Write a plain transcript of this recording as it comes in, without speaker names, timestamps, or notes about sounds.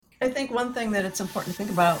I think one thing that it's important to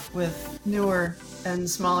think about with newer and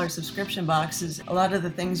smaller subscription boxes, a lot of the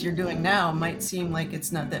things you're doing now might seem like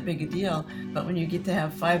it's not that big a deal, but when you get to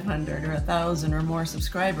have 500 or 1,000 or more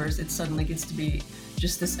subscribers, it suddenly gets to be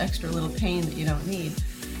just this extra little pain that you don't need.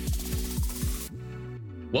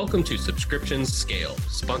 Welcome to Subscriptions Scale,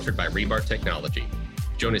 sponsored by Rebar Technology.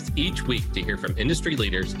 Join us each week to hear from industry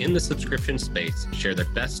leaders in the subscription space, share their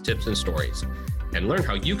best tips and stories, and learn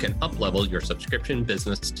how you can up-level your subscription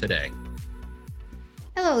business today.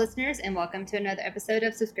 Hello, listeners, and welcome to another episode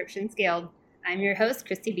of Subscription Scaled. I'm your host,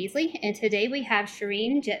 Christy Beasley, and today we have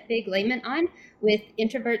Shireen Jetvig-Lehman on with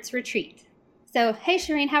Introverts Retreat. So, hey,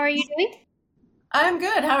 Shireen, how are you doing? I'm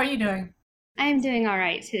good. How are you doing? I'm doing all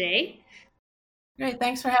right today. Great.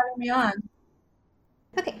 Thanks for having me on.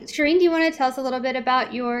 Okay, Shireen, do you want to tell us a little bit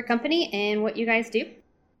about your company and what you guys do?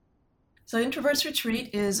 So Introverts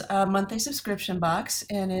Retreat is a monthly subscription box,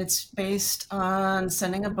 and it's based on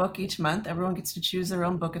sending a book each month. Everyone gets to choose their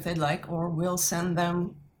own book if they'd like, or we'll send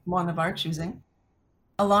them one of our choosing.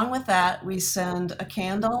 Along with that, we send a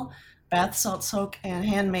candle, bath salt soak, and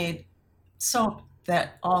handmade soap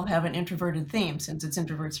that all have an introverted theme since it's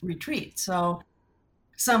Introverts Retreat. So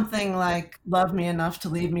something like Love Me Enough to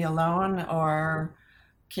Leave Me Alone, or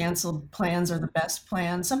Canceled Plans Are the Best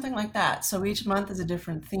Plans, something like that. So each month is a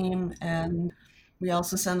different theme, and we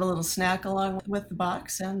also send a little snack along with the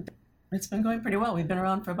box, and it's been going pretty well. We've been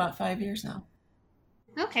around for about 5 years now.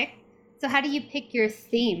 Okay. So how do you pick your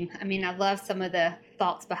theme? I mean, I love some of the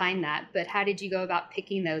thoughts behind that, but how did you go about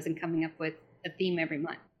picking those and coming up with a theme every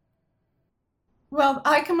month? Well,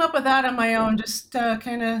 I come up with that on my own, just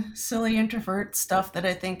kind of silly introvert stuff that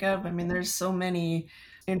I think of. I mean, there's so many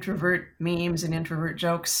introvert memes and introvert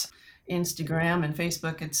jokes. Instagram and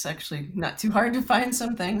Facebook, it's actually not too hard to find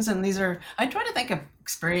some things. And I try to think of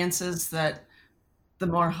experiences that the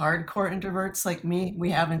more hardcore introverts like me,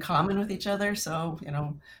 we have in common with each other. So,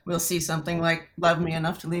 we'll see something like Love Me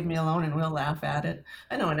Enough to Leave Me Alone and we'll laugh at it.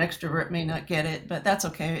 I know an extrovert may not get it, but that's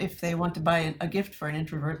okay. If they want to buy a gift for an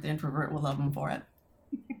introvert, the introvert will love them for it.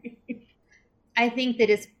 I think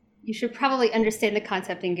that you should probably understand the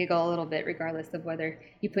concept and giggle a little bit, regardless of whether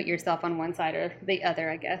you put yourself on one side or the other,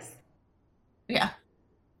 I guess. Yeah.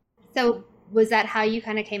 So was that how you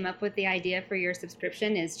kind of came up with the idea for your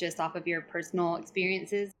subscription, is just off of your personal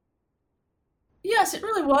experiences? Yes, it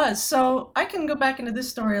really was. So I can go back into this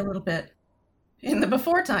story a little bit. In the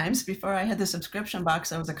before times, before I had the subscription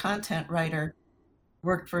box, I was a content writer,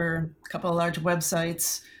 worked for a couple of large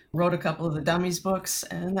websites, wrote a couple of the dummies books,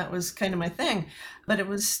 and that was kind of my thing. But it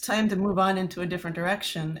was time to move on into a different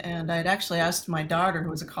direction. And I'd actually asked my daughter, who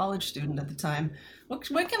was a college student at the time, what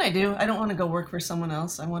can I do? I don't want to go work for someone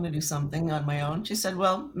else. I want to do something on my own. She said,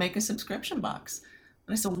 well, make a subscription box.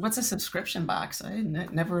 And I said, what's a subscription box? I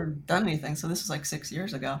had never done anything. So this was like 6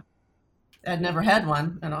 years ago. I'd never had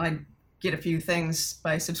one. I'd get a few things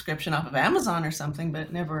by subscription off of Amazon or something,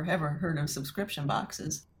 but never ever heard of subscription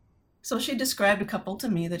boxes. So she described a couple to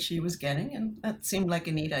me that she was getting, and that seemed like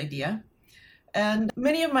a neat idea. And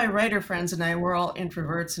many of my writer friends and I were all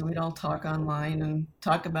introverts, and we'd all talk online and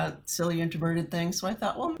talk about silly introverted things. So I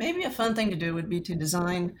thought, well, maybe a fun thing to do would be to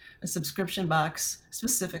design a subscription box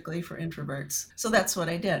specifically for introverts. So that's what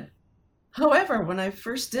I did. However, when I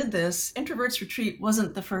first did this, Introverts Retreat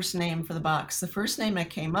wasn't the first name for the box. The first name I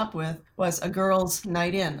came up with was A Girls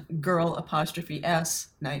Night In, girl''s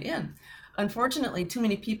night in. Unfortunately, too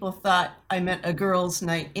many people thought I meant a girls'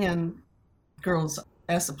 night in, girls'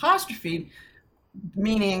 s'',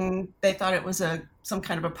 meaning they thought it was some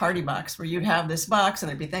kind of a party box where you'd have this box and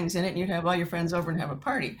there'd be things in it and you'd have all your friends over and have a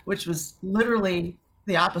party, which was literally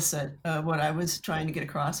the opposite of what I was trying to get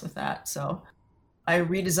across with that. So I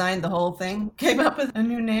redesigned the whole thing, came up with a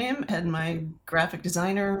new name, had my graphic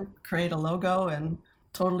designer create a logo, and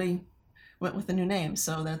totally went with the new name.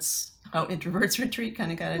 So that's how Introverts Retreat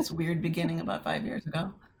kind of got its weird beginning about 5 years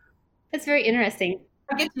ago. That's very interesting.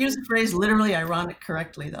 I get to use the phrase literally ironic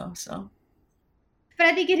correctly, though. But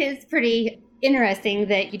I think it is pretty interesting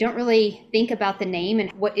that you don't really think about the name,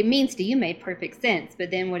 and what it means to you made perfect sense, but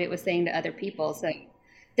then what it was saying to other people. So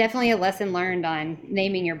definitely a lesson learned on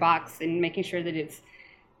naming your box and making sure that it's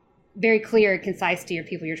very clear and concise to your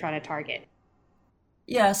people you're trying to target.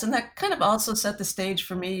 Yes, and that kind of also set the stage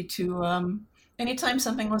for me to, anytime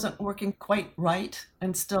something wasn't working quite right,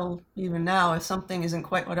 and still even now, if something isn't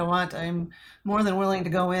quite what I want, I'm more than willing to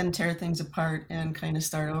go in, tear things apart, and kind of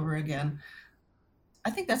start over again. I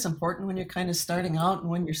think that's important when you're kind of starting out and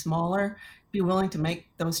when you're smaller. Be willing to make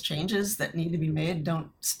those changes that need to be made. Don't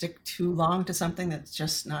stick too long to something that's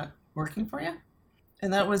just not working for you.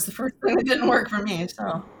 And that was the first thing that didn't work for me.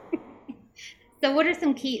 So So what are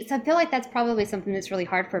some key, so I feel like that's probably something that's really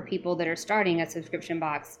hard for people that are starting a subscription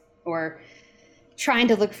box or trying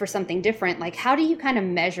to look for something different. Like, how do you kind of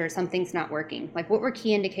measure something's not working? Like, what were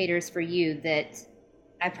key indicators for you that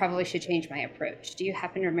I probably should change my approach? Do you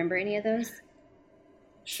happen to remember any of those?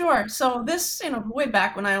 Sure. So this, way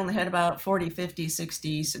back when I only had about 40, 50,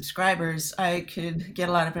 60 subscribers, I could get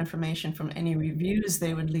a lot of information from any reviews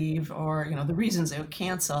they would leave or, the reasons they would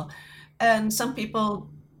cancel. And some people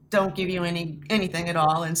don't give you anything at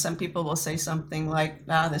all. And some people will say something like,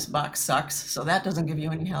 this box sucks. So that doesn't give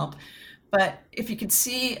you any help. But if you could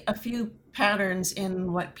see a few patterns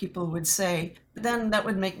in what people would say, then that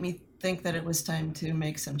would make me think that it was time to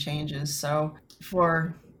make some changes. So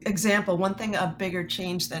for example, a bigger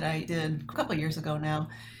change that I did a couple of years ago now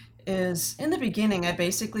is in the beginning, I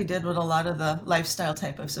basically did what a lot of the lifestyle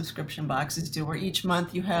type of subscription boxes do, where each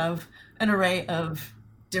month you have an array of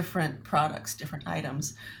different products, different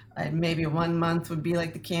items. Maybe one month would be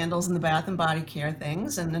like the candles and the bath and body care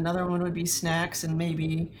things, and another one would be snacks and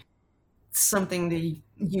maybe something to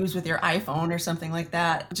use with your iPhone or something like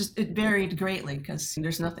that. Just it varied greatly because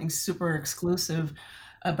there's nothing super exclusive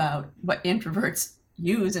about what introverts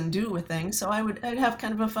use and do with things. So I'd have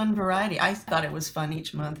kind of a fun variety. I thought it was fun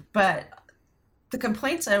each month, but the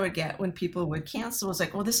complaints I would get when people would cancel was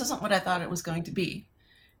like, well, this isn't what I thought it was going to be.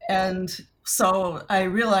 And so I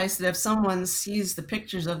realized that if someone sees the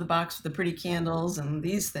pictures of the box with the pretty candles and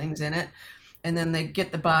these things in it, and then they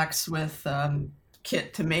get the box with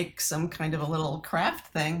kit to make some kind of a little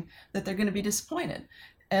craft thing, that they're going to be disappointed.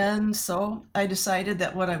 And so I decided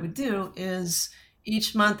that what I would do is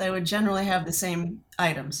each month I would generally have the same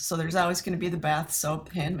items. So there's always going to be the bath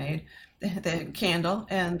soap, handmade, the candle,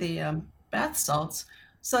 and the bath salts.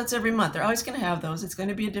 So that's every month. They're always going to have those. It's going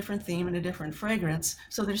to be a different theme and a different fragrance.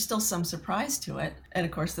 So there's still some surprise to it. And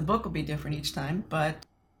of course, the book will be different each time. But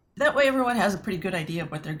that way everyone has a pretty good idea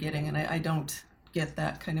of what they're getting. And I don't get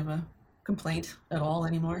that kind of a complaint at all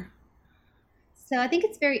anymore. So I think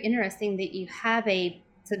it's very interesting that you have a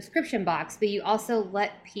subscription box, but you also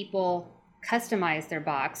let people customize their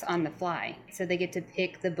box on the fly. So they get to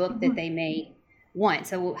pick the book that they may want.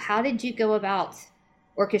 So how did you go about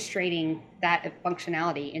orchestrating that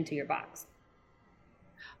functionality into your box?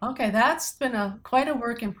 Okay, that's been quite a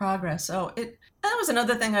work in progress. So that was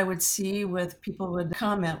another thing I would see with people would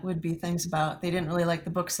comment would be things about they didn't really like the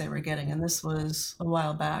books they were getting, and this was a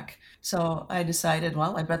while back. So I decided,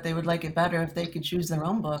 well, I bet they would like it better if they could choose their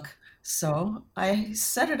own book. So I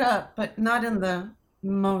set it up, but not in the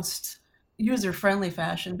most user-friendly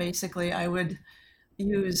fashion. Basically, I would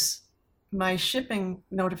use my shipping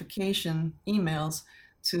notification emails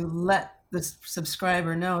to let the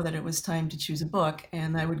subscriber know that it was time to choose a book,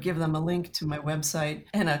 and I would give them a link to my website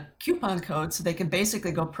and a coupon code so they could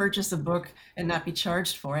basically go purchase a book and not be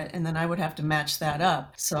charged for it, and then I would have to match that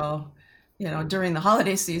up. So, during the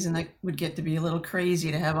holiday season, it would get to be a little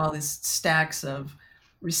crazy to have all these stacks of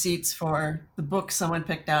receipts for the book someone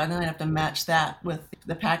picked out, and then I'd have to match that with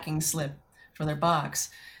the packing slip for their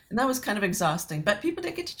box. And that was kind of exhausting, but people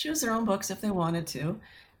did get to choose their own books if they wanted to,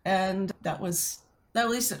 and at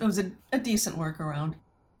least it was a decent workaround.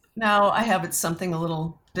 Now I have it something a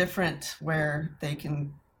little different where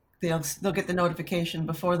they'll get the notification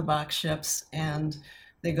before the box ships, and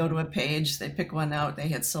they go to a page, they pick one out, they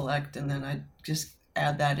hit select, and then I just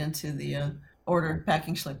add that into the order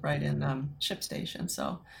packing slip right in ShipStation.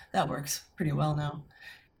 So that works pretty well now.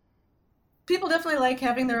 People definitely like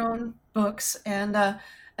having their own books, and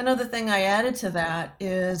another thing I added to that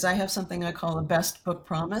is I have something I call a best book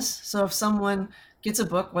promise. So if someone gets a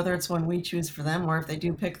book, whether it's one we choose for them or if they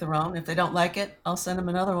do pick their own, if they don't like it, I'll send them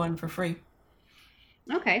another one for free.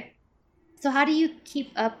 Okay. So how do you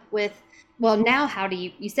keep up with, well, now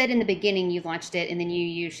you said in the beginning you launched it and then you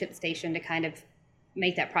used ShipStation to kind of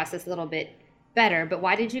make that process a little bit better, but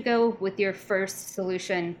why did you go with your first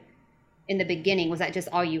solution in the beginning? Was that just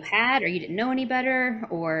all you had, or you didn't know any better,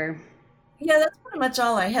 or? Yeah, that's pretty much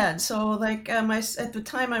all I had. So, like, at the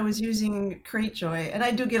time I was using CrateJoy, and I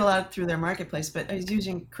do get a lot through their marketplace, but I was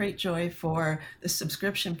using CrateJoy for the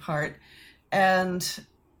subscription part, and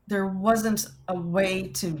there wasn't a way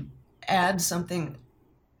to add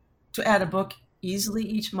a book easily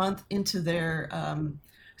each month into their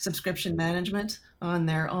subscription management on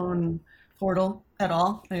their own portal at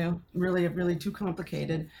all. Really, really too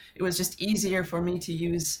complicated. It was just easier for me to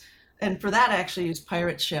use, and for that I actually used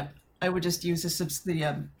Pirate Ship. I would just use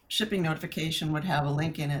the shipping notification would have a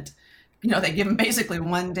link in it. They give them basically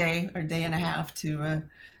 1 day or day and a half to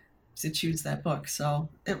choose that book. So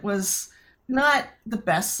it was not the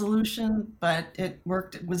best solution, but it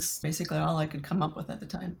worked. It was basically all I could come up with at the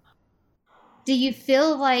time. Do you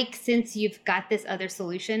feel like since you've got this other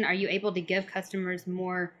solution, are you able to give customers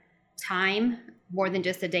more time, more than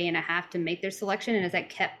just a day and a half to make their selection? And has that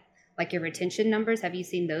kept like your retention numbers? Have you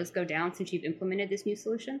seen those go down since you've implemented this new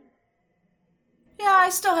solution? Yeah, I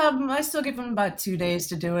still give them about 2 days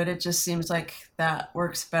to do it. It just seems like that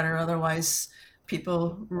works better. Otherwise,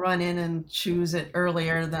 people run in and choose it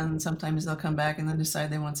earlier, then sometimes they'll come back and then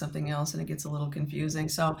decide they want something else and it gets a little confusing.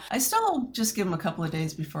 So I still just give them a couple of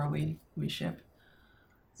days before we ship.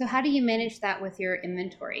 So how do you manage that with your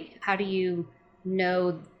inventory? How do you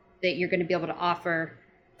know that you're going to be able to offer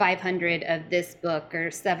 500 of this book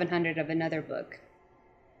or 700 of another book?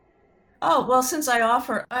 Oh, well, since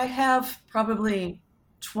I have probably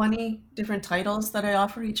 20 different titles that I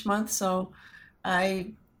offer each month. So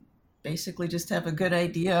I basically just have a good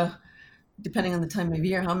idea, depending on the time of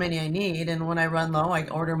year, how many I need. And when I run low, I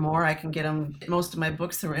order more. I can get them, most of my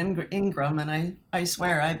books through Ingram. And I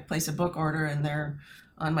swear, I place a book order and they're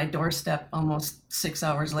on my doorstep almost 6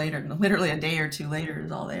 hours later. Literally a day or two later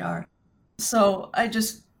is all they are. So I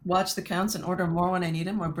just watch the counts and order more when I need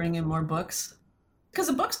them or bring in more books. Because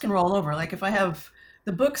the books can roll over. Like if I have,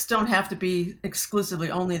 the books don't have to be exclusively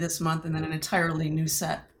only this month and then an entirely new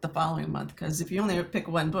set the following month. Because if you only pick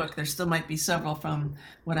one book, there still might be several from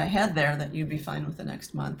what I had there that you'd be fine with the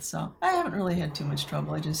next month. So I haven't really had too much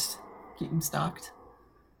trouble. I just keep them stocked.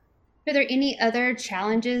 Are there any other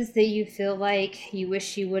challenges that you feel like you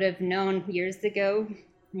wish you would have known years ago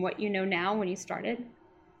from what you know now when you started?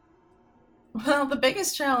 Well, the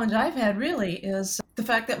biggest challenge I've had really is the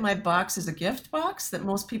fact that my box is a gift box that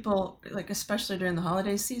most people, like especially during the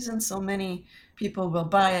holiday season, so many people will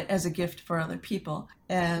buy it as a gift for other people.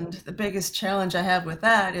 And the biggest challenge I have with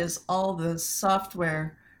that is all the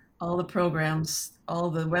software, all the programs, all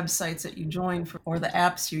the websites that you join for, or the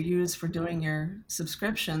apps you use for doing your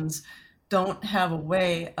subscriptions don't have a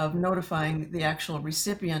way of notifying the actual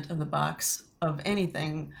recipient of the box of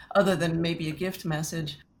anything other than maybe a gift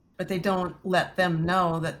message, but they don't let them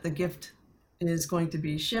know that the gift is going to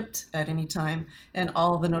be shipped at any time, and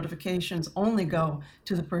all the notifications only go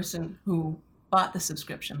to the person who bought the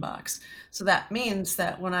subscription box. So that means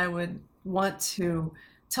that when I would want to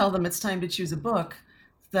tell them it's time to choose a book,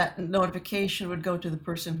 that notification would go to the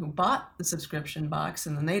person who bought the subscription box,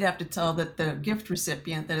 and then they'd have to tell that the gift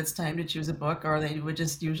recipient that it's time to choose a book, or they would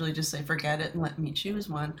just usually just say forget it and let me choose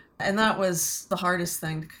one. And that was the hardest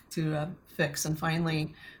thing to fix. And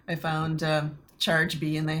finally I found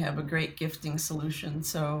ChargeBee, and they have a great gifting solution,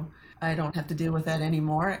 so I don't have to deal with that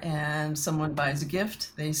anymore. And someone buys a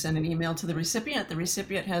gift, they send an email to the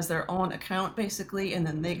recipient has their own account basically, and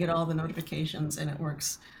then they get all the notifications, and it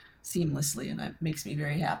works seamlessly, and that makes me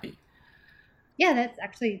very happy. Yeah, that's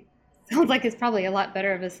actually sounds like it's probably a lot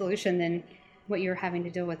better of a solution than what you were having to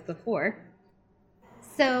deal with before.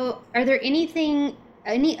 So are there any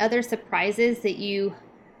other surprises that you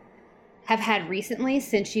have had recently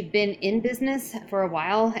since you've been in business for a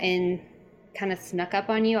while and kind of snuck up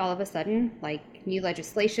on you all of a sudden, like new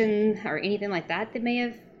legislation or anything like that that may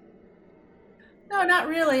have? No, not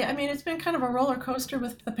really. I mean, it's been kind of a roller coaster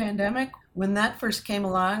with the pandemic. When that first came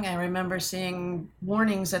along, I remember seeing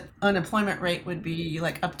warnings that unemployment rate would be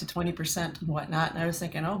like up to 20% and whatnot. And I was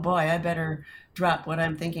thinking, oh boy, I better drop what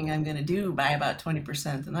I'm thinking I'm going to do by about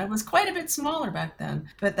 20%. And I was quite a bit smaller back then.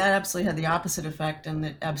 But that absolutely had the opposite effect, and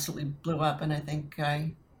it absolutely blew up. And I think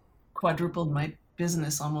I quadrupled my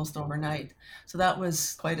business almost overnight. So that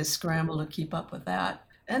was quite a scramble to keep up with that.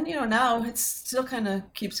 And, now it still kind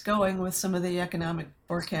of keeps going with some of the economic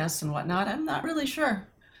forecasts and whatnot. I'm not really sure.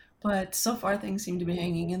 But so far, things seem to be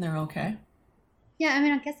hanging in there okay. Yeah, I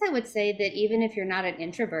mean, I guess I would say that even if you're not an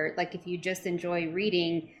introvert, like if you just enjoy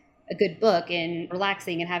reading a good book and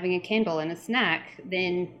relaxing and having a candle and a snack,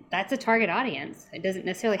 then that's a target audience. It doesn't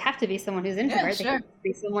necessarily have to be someone who's introvert. Yeah, sure. It could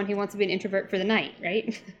be someone who wants to be an introvert for the night,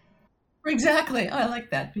 right? Exactly. I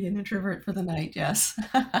like that. Be an introvert for the night. Yes.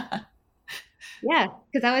 Yeah,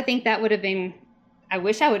 because I would think that would have been, I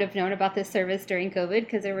wish I would have known about this service during COVID,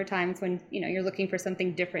 because there were times when, you're looking for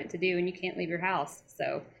something different to do and you can't leave your house.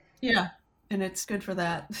 So, Yeah, and it's good for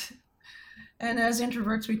that. And as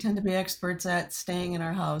introverts, we tend to be experts at staying in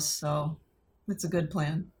our house, so it's a good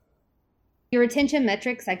plan. your retention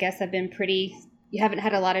metrics, I guess, have been you haven't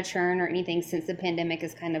had a lot of churn or anything since the pandemic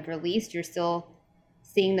is kind of released. You're still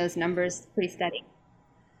seeing those numbers pretty steady.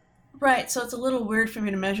 Right, so it's a little weird for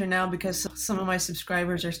me to measure now because some of my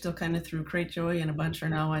subscribers are still kind of through Cratejoy and a bunch are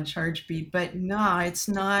now on ChargeBee. But no, it's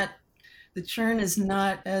not, the churn is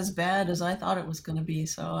not as bad as I thought it was going to be.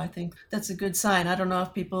 So I think that's a good sign. I don't know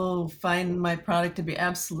if people find my product to be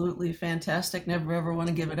absolutely fantastic, never ever want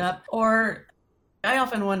to give it up. Or I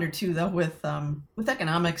often wonder too, though, with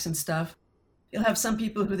economics and stuff, you'll have some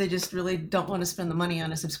people who they just really don't want to spend the money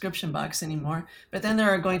on a subscription box anymore. But then there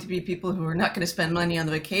are going to be people who are not going to spend money on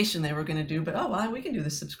the vacation they were going to do, but oh, well, we can do the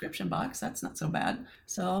subscription box. That's not so bad.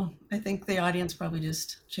 So I think the audience probably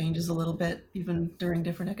just changes a little bit, even during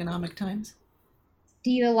different economic times.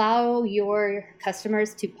 Do you allow your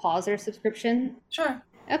customers to pause their subscription? Sure.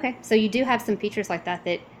 Okay, so you do have some features like that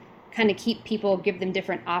that kind of keep people, give them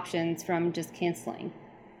different options from just canceling.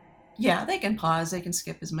 Yeah, they can pause. They can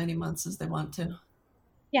skip as many months as they want to.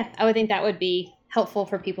 Yeah, I would think that would be helpful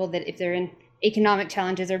for people that if they're in economic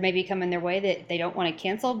challenges or maybe come in their way that they don't want to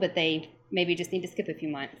cancel, but they maybe just need to skip a few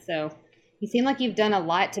months. So you seem like you've done a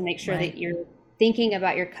lot to make sure Right. that you're thinking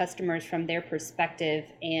about your customers from their perspective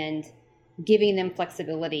and giving them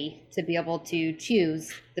flexibility to be able to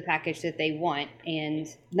choose the package that they want and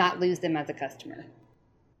not lose them as a customer.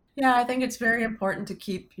 Yeah, I think it's very important to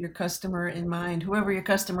keep your customer in mind, whoever your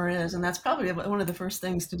customer is. And that's probably one of the first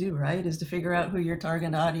things to do, right? Is to figure out who your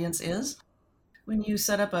target audience is. When you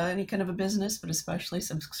set up any kind of a business, but especially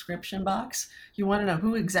subscription box, you want to know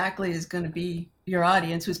who exactly is going to be your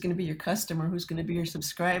audience, who's going to be your customer, who's going to be your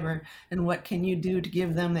subscriber, and what can you do to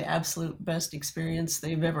give them the absolute best experience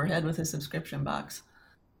they've ever had with a subscription box.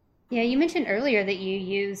 Yeah, you mentioned earlier that you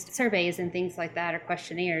used surveys and things like that or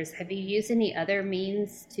questionnaires. Have you used any other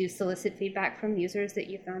means to solicit feedback from users that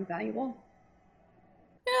you found valuable?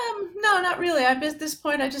 No, not really. At this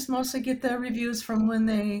point, I just mostly get the reviews from when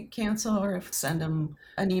they cancel or if send them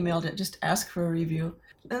an email to just ask for a review.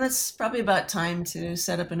 And it's probably about time to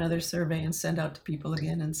set up another survey and send out to people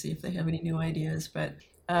again and see if they have any new ideas. But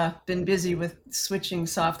been busy with switching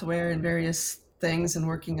software and various things and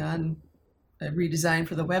working on a redesign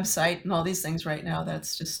for the website and all these things right now.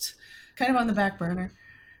 That's just kind of on the back burner.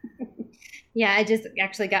 Yeah, I just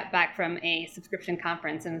actually got back from a subscription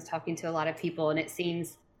conference and was talking to a lot of people, and it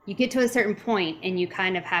seems you get to a certain point and you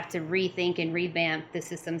kind of have to rethink and revamp the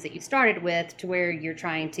systems that you started with to where you're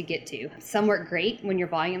trying to get to. Some work great when your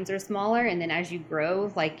volumes are smaller, and then as you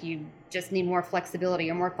grow, like you just need more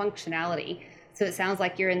flexibility or more functionality. So it sounds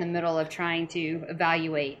like you're in the middle of trying to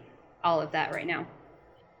evaluate all of that right now.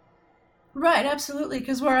 Right, absolutely.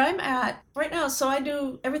 Because where I'm at right now, so I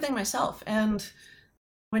do everything myself. And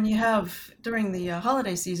when you have during the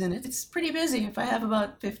holiday season, it's pretty busy. If I have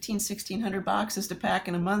about 1,600 boxes to pack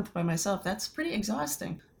in a month by myself, that's pretty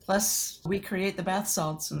exhausting. Plus, we create the bath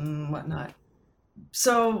salts and whatnot.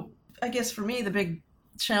 So I guess for me, the big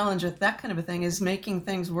challenge with that kind of a thing is making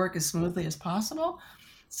things work as smoothly as possible.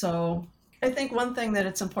 So I think one thing that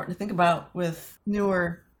it's important to think about with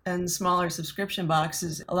newer and smaller subscription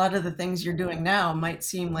boxes, a lot of the things you're doing now might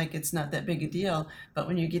seem like it's not that big a deal, but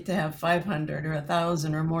when you get to have 500 or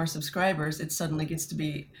 1,000 or more subscribers, it suddenly gets to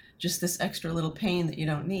be just this extra little pain that you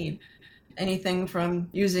don't need. Anything from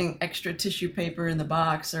using extra tissue paper in the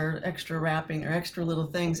box or extra wrapping or extra little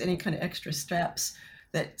things, any kind of extra steps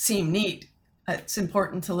that seem neat. It's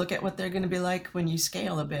important to look at what they're going to be like when you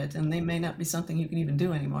scale a bit, and they may not be something you can even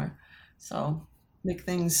do anymore. So make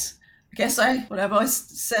things, I guess what I've always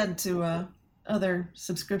said to other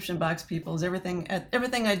subscription box people is everything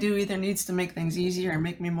I do either needs to make things easier or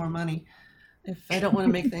make me more money. If I don't want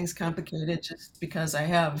to make things complicated just because I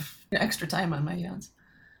have extra time on my hands.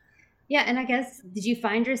 Yeah, and I guess, did you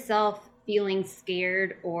find yourself feeling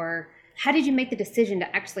scared, or how did you make the decision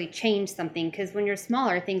to actually change something? Because when you're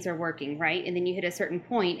smaller, things are working, right? And then you hit a certain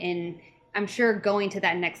point, and I'm sure going to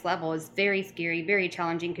that next level is very scary, very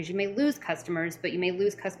challenging, because you may lose customers, but you may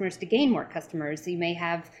lose customers to gain more customers. So you may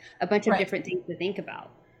have a bunch of Right. different things to think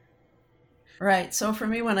about. Right. So for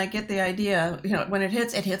me, when I get the idea, when it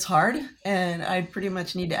hits hard, and I pretty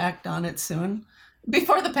much need to act on it soon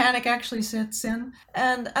before the panic actually sets in.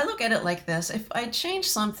 And I look at it like this: if I change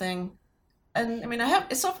something, and I mean, I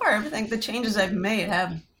have so far everything the changes I've made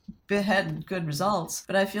have had good results,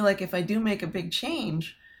 but I feel like if I do make a big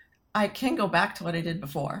change, I can go back to what I did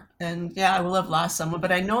before. And yeah, I will have lost someone,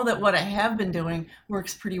 but I know that what I have been doing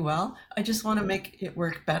works pretty well. I just want to make it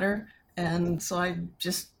work better. And so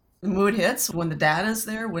the mood hits when the data's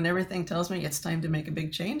there, when everything tells me it's time to make a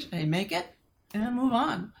big change, I make it and move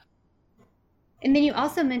on. And then you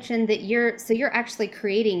also mentioned that you're actually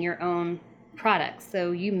creating your own products.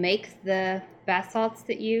 So you make the bath salts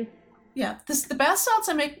that you. Yeah, the bath salts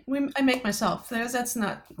I make myself. That's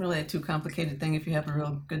not really a too complicated thing if you have a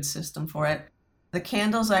real good system for it. The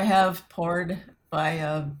candles I have poured by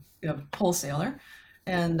a wholesaler,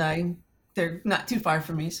 and they're not too far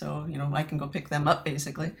from me, so I can go pick them up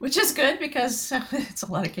basically, which is good because it's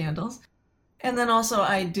a lot of candles. And then also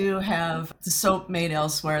I do have the soap made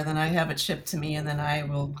elsewhere, then I have it shipped to me, and then I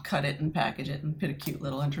will cut it and package it and put a cute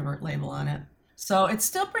little introvert label on it. So it's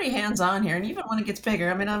still pretty hands-on here, and even when it gets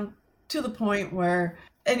bigger, I mean, I'm to the point where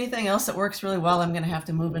anything else that works really well, I'm going to have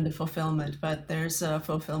to move into fulfillment. But there's a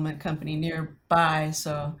fulfillment company nearby,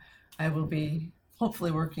 so I will be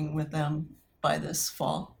hopefully working with them by this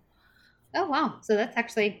fall. Oh, wow. So that's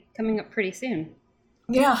actually coming up pretty soon.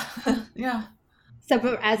 Yeah, yeah. So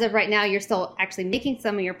but as of right now, you're still actually making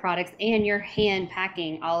some of your products and you're hand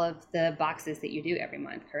packing all of the boxes that you do every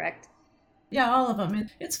month, correct? Yeah, all of them.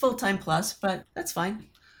 It's full-time plus, but that's fine.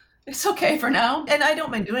 It's okay for now. And I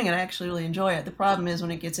don't mind doing it. I actually really enjoy it. The problem is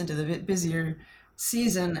when it gets into the busier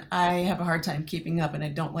season, I have a hard time keeping up and I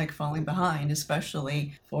don't like falling behind,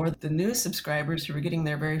 especially for the new subscribers who are getting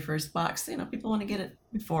their very first box. You know, people want to get it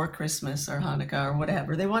before Christmas or Hanukkah or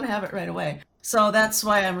whatever. They want to have it right away. So that's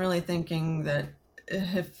why I'm really thinking that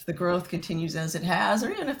if the growth continues as it has,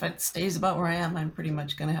 or even if it stays about where I am, I'm pretty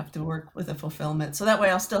much going to have to work with a fulfillment. So that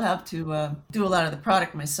way I'll still have to do a lot of the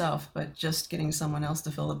product myself, but just getting someone else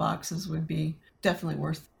to fill the boxes would be definitely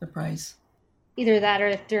worth the price. Either that or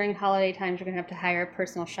if during holiday times, you're going to have to hire a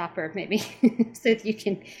personal shopper maybe so that you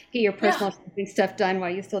can get your personal shopping stuff done while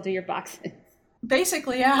you still do your boxes.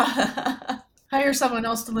 Basically, yeah. Hire someone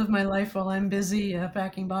else to live my life while I'm busy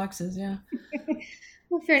packing boxes, yeah.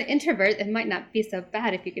 Well, if you're an introvert, it might not be so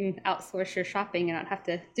bad if you can outsource your shopping and not have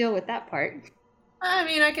to deal with that part. I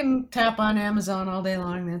mean, I can tap on Amazon all day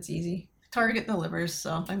long. That's easy. Target delivers,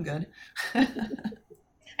 so I'm good.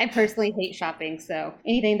 I personally hate shopping, so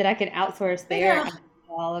anything that I can outsource there, I'm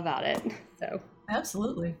all about it. So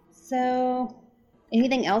absolutely. So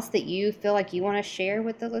anything else that you feel like you want to share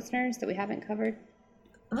with the listeners that we haven't covered?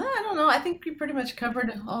 I don't know. I think we pretty much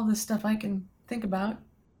covered all the stuff I can think about.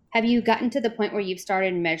 Have you gotten to the point where you've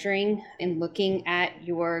started measuring and looking at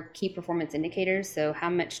your key performance indicators? So how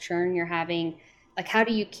much churn you're having? Like, how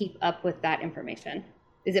do you keep up with that information?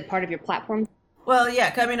 Is it part of your platform? Well,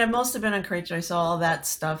 yeah. I mean, I've mostly been on CrateJoy, so all that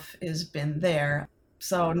stuff has been there.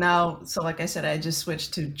 So now, like I said, I just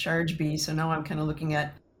switched to ChargeBee. So now I'm kind of looking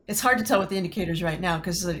at, it's hard to tell what the indicators right now,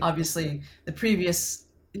 because obviously the previous,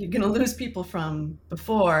 you're going to lose people from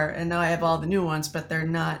before, and now I have all the new ones, but they're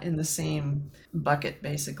not in the same bucket,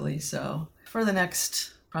 basically. So for the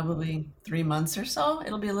next probably 3 months or so,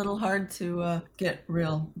 it'll be a little hard to get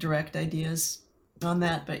real direct ideas on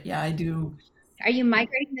that. But yeah, I do. Are you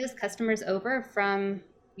migrating those customers over from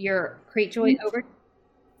your CrateJoy over?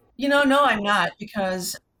 No, I'm not,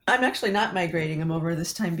 because I'm actually not migrating them over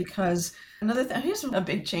this time, because another thing, here's a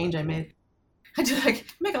big change I made. I do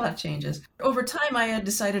make a lot of changes. Over time, I had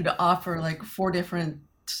decided to offer 4 different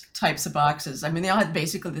types of boxes. I mean, they all had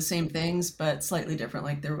basically the same things, but slightly different.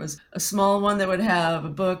 Like there was a small one that would have a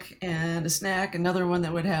book and a snack, another one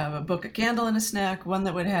that would have a book, a candle, and a snack, one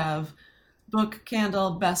that would have book,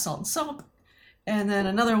 candle, bath salt, and soap, and then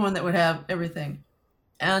another one that would have everything.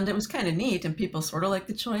 And it was kind of neat, and people sort of liked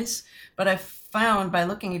the choice. But I found by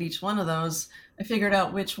looking at each one of those, I figured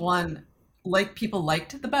out which one people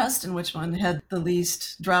liked the best and which one had the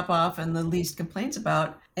least drop off and the least complaints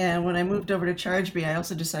about. And when I moved over to ChargeBee, I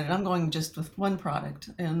also decided I'm going just with one product.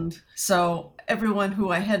 And so everyone who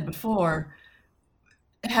I had before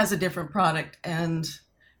has a different product, and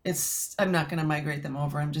I'm not going to migrate them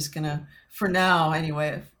over. I'm just going to, for now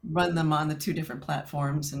anyway, run them on the 2 different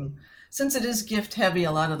platforms. And since it is gift heavy,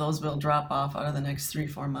 a lot of those will drop off out of the next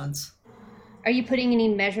 3-4 months. Are you putting any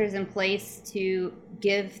measures in place to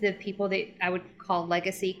give the people that I would call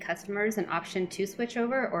legacy customers an option to switch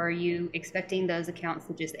over, or are you expecting those accounts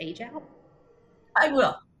to just age out? I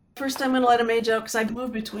will. First, I'm going to let them age out because I've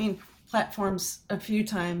moved between platforms a few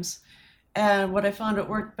times. And what I found it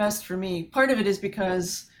worked best for me, part of it is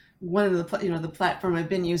because one of the platform I've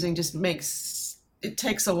been using just it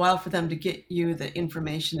takes a while for them to get you the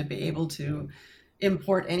information to be able to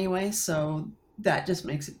import anyway. So that just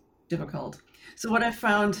makes it difficult. So what I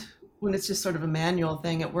found when it's just sort of a manual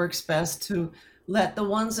thing, it works best to let the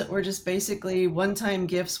ones that were just basically one-time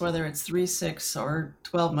gifts, whether it's 3, 6, or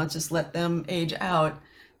 12 months, just let them age out.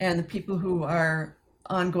 And the people who are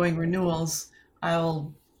ongoing renewals,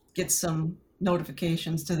 I'll get some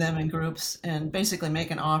notifications to them in groups and basically make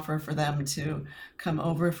an offer for them to come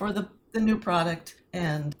over for the new product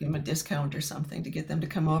and give them a discount or something to get them to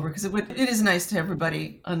come over, because it is nice to have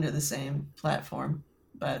everybody under the same platform,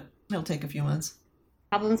 but it'll take a few months.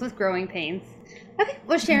 Problems with growing pains. Okay,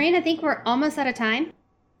 well, Sherry, I think we're almost out of time.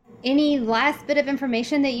 Any last bit of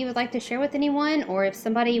information that you would like to share with anyone, or if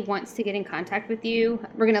somebody wants to get in contact with you?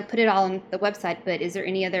 We're going to put it all on the website, but is there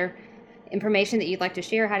any other information that you'd like to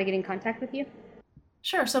share, how to get in contact with you?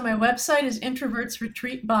 Sure. So my website is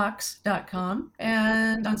introvertsretreatbox.com,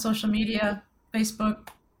 and on social media, Facebook,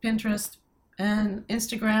 Pinterest, and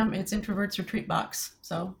Instagram, it's Introverts Retreat Box.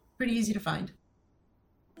 So pretty easy to find.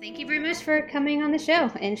 Thank you very much for coming on the show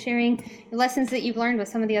and sharing the lessons that you've learned with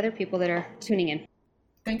some of the other people that are tuning in.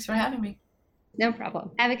 Thanks for having me. No problem.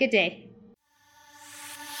 Have a good day.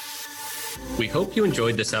 We hope you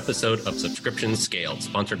enjoyed this episode of Subscriptions Scaled,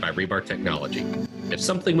 sponsored by Rebar Technology. If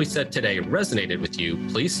something we said today resonated with you,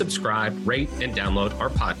 please subscribe, rate, and download our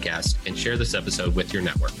podcast and share this episode with your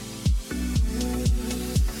network.